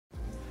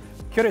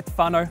Kia ora te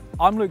whānau,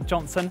 I'm Luke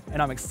Johnson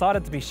and I'm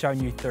excited to be showing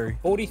you through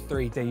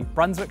 43D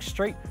Brunswick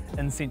Street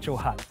in Central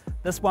Hutt.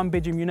 This one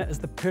bedroom unit is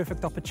the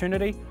perfect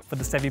opportunity for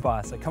the savvy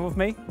buyer, so come with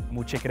me and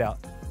we'll check it out.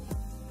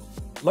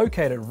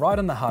 Located right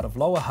in the heart of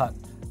Lower Hutt,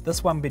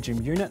 this one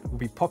bedroom unit will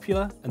be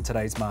popular in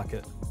today's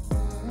market.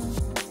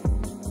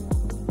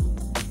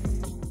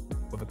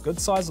 With a good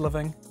sized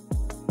living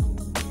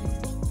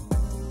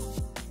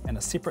and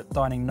a separate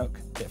dining nook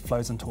that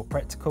flows into a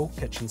practical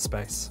kitchen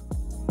space.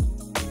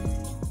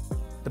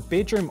 The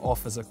bedroom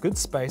offers a good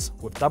space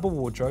with double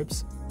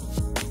wardrobes.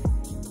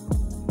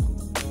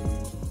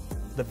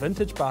 The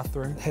vintage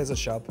bathroom has a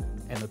shub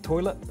and the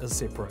toilet is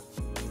separate.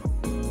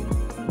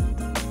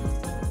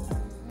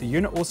 The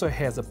unit also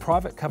has a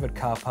private covered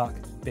car park,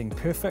 being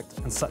perfect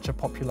in such a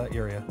popular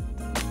area.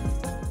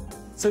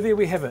 So there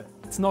we have it.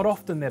 It's not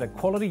often that a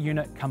quality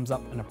unit comes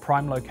up in a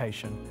prime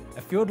location.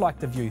 If you would like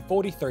to view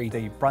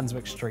 43D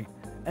Brunswick Street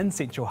in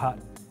Central Hutt,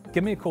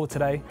 give me a call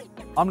today.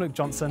 I'm Luke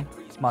Johnson,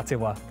 mā te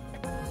wā.